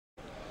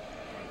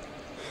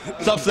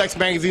What's up, Flex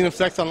Magazine and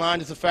Flex Online?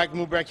 This is Fakhri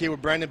Mubarak here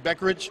with Brandon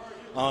Beckrich.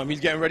 He's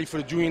getting ready for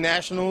the Junior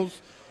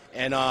Nationals.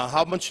 And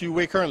how much do you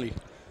weigh currently?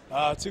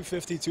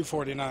 250,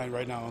 249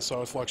 right now,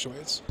 so it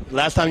fluctuates.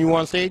 Last time you were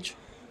on stage?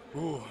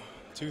 Ooh,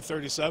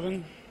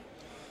 237.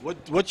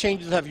 What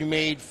changes have you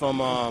made from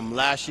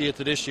last year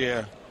to this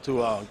year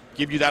to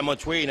give you that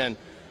much weight? And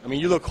I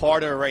mean, you look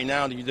harder right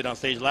now than you did on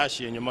stage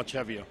last year, and you're much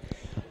heavier.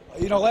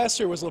 You know, last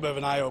year was a little bit of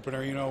an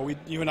eye-opener. You know,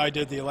 you and I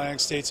did the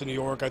Atlantic States in New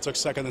York. I took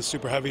second in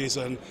Super Heavies,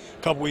 and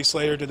a couple weeks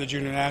later did the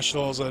Junior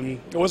Nationals,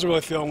 and I wasn't really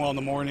feeling well in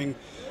the morning.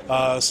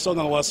 Still,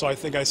 nonetheless, so I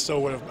think I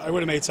would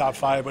have made top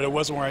 5, but it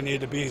wasn't where I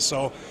needed to be.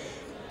 So,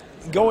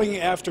 going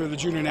after the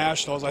Junior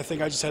Nationals, I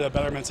think I just had a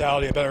better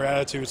mentality, a better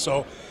attitude.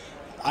 So,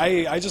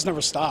 I just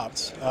never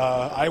stopped.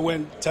 I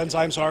went 10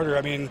 times harder.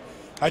 I mean,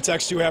 I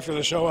texted you after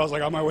the show. I was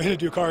like, on my way to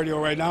do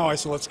cardio right now. I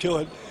said, let's kill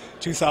it.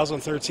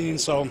 2013.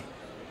 So.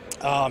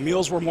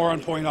 Meals were more on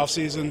point off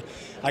season.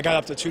 I got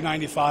up to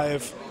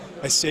 295.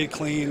 I stayed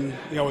clean,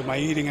 you know, with my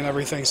eating and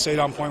everything. Stayed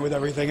on point with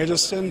everything.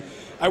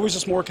 I was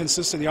just more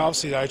consistent in the off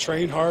season. I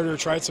trained harder,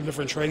 tried some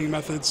different training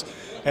methods,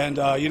 and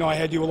you know, I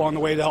had you along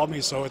the way to help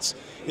me. So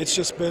it's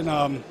just been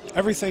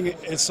everything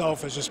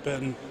itself has just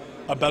been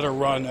a better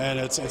run, and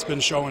it's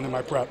been showing in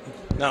my prep.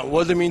 Now,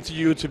 what does it mean to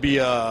you to be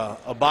a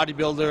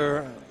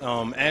bodybuilder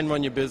and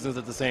run your business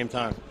at the same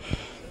time?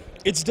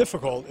 It's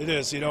difficult. It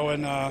is, you know,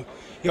 and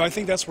you know, I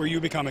think that's where you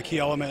become a key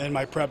element in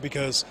my prep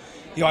because,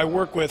 you know, I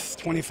work with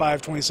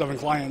 25, 27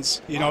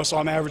 clients, you know, so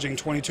I'm averaging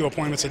 22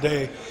 appointments a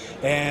day,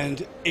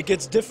 and it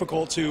gets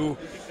difficult to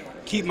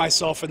keep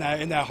myself in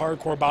that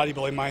hardcore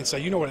bodybuilding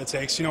mindset. You know what it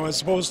takes, you know, as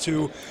opposed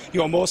to, you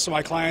know, most of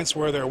my clients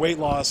where they're weight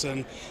loss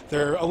and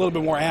they're a little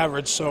bit more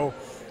average, so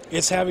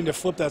it's having to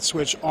flip that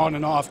switch on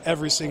and off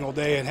every single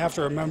day and have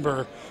to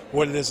remember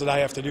what it is that I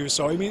have to do.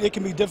 So, I mean, it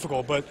can be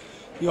difficult, but,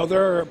 you know,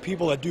 there are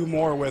people that do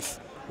more with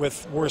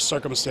worse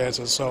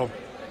circumstances. So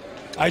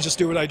I just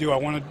do what I do. I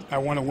want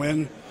to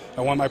win.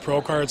 I want my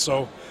pro card,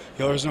 so, you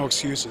know, there's no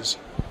excuses.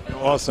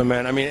 Awesome,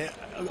 man. I mean,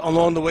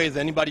 along the way, is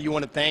there anybody you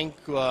want to thank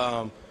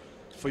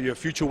for your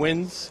future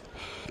wins?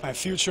 My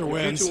future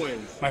wins.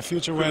 My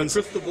future wins.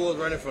 The crystal ball is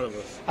right in front of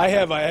us. I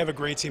have a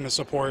great team of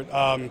support.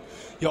 You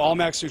know, All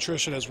Max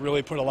Nutrition has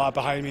really put a lot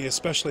behind me,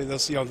 especially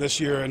this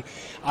year, and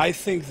I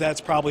think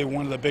that's probably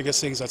one of the biggest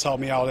things that's helped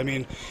me out. I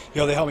mean,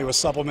 you know, they help me with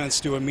supplements,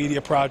 doing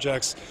media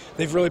projects.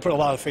 They've really put a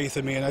lot of faith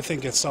in me, and I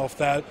think itself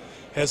that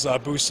has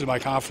boosted my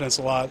confidence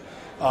a lot.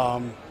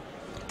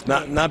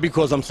 Not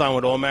because I'm signed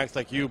with All Max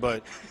like you,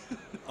 but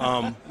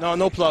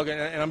no plug,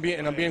 and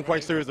I'm being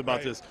quite serious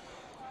about this.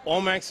 All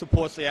Max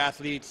supports the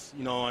athletes.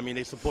 You know, I mean,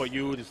 they support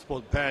you, they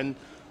support Penn,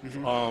 you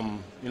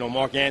know,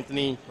 Mark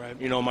Anthony, right.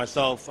 You know,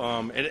 myself.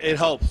 It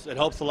helps. It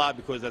helps a lot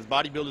because as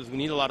bodybuilders, we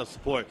need a lot of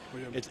support.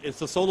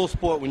 It's a solo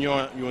sport when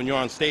you're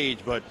on stage,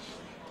 but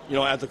you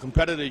know, as a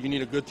competitor, you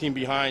need a good team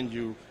behind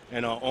you.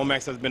 And All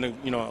Max has been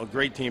a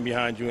great team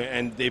behind you,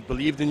 and they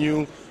believed in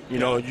you. You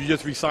know, you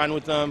just re-signed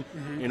with them.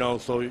 You know,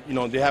 so you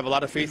know they have a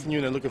lot of faith in you,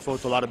 and they're looking forward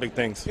to a lot of big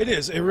things. It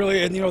is. It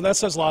really, and you know, that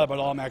says a lot about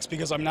All Max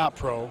because I'm not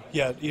pro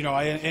yet. You know,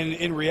 and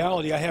in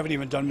reality, I haven't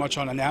even done much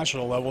on a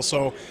national level.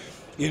 So,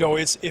 you know,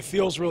 it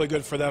feels really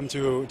good for them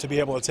to be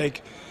able to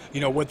take, you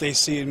know, what they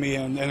see in me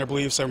and their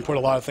beliefs and put a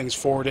lot of things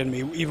forward in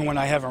me, even when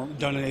I haven't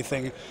done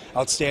anything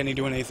outstanding,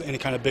 doing any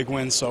kind of big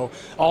wins. So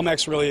All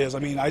Max really is. I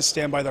mean, I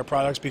stand by their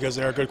products because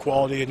they're good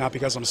quality and not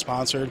because I'm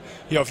sponsored.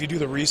 You know, if you do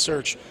the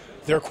research,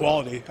 they're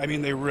quality. I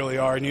mean, they really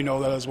are, and you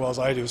know that as well as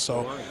I do.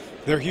 So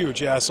they're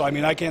huge, yeah. So, I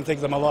mean, I can't thank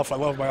them enough. I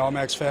love my All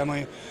Max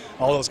family,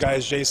 all those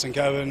guys, Jason,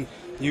 Kevin,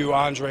 you,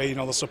 Andre, you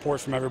know, the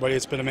support from everybody.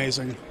 It's been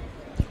amazing.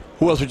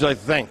 Who else would you like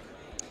to thank?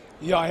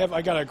 Yeah,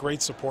 I got a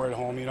great support at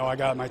home. You know, I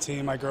got my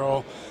team, my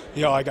girl.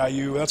 You know, I got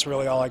you. That's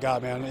really all I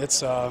got, man.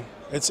 It's kind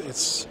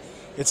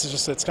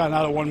of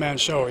not a one-man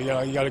show.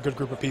 You got a good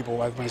group of people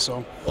with me.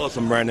 So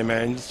awesome, Brandon,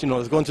 man. Just, you know,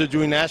 let's go into the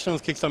Junior Nationals,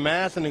 kick some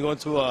ass, and then go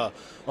into a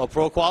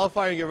pro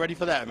qualifier and get ready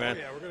for that, man. Oh,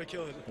 yeah, we're gonna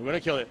kill it. We're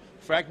gonna kill it.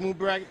 Fakhri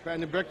Mubarak,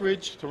 Brandon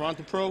Beckrich,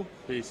 Toronto Pro.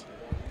 Peace.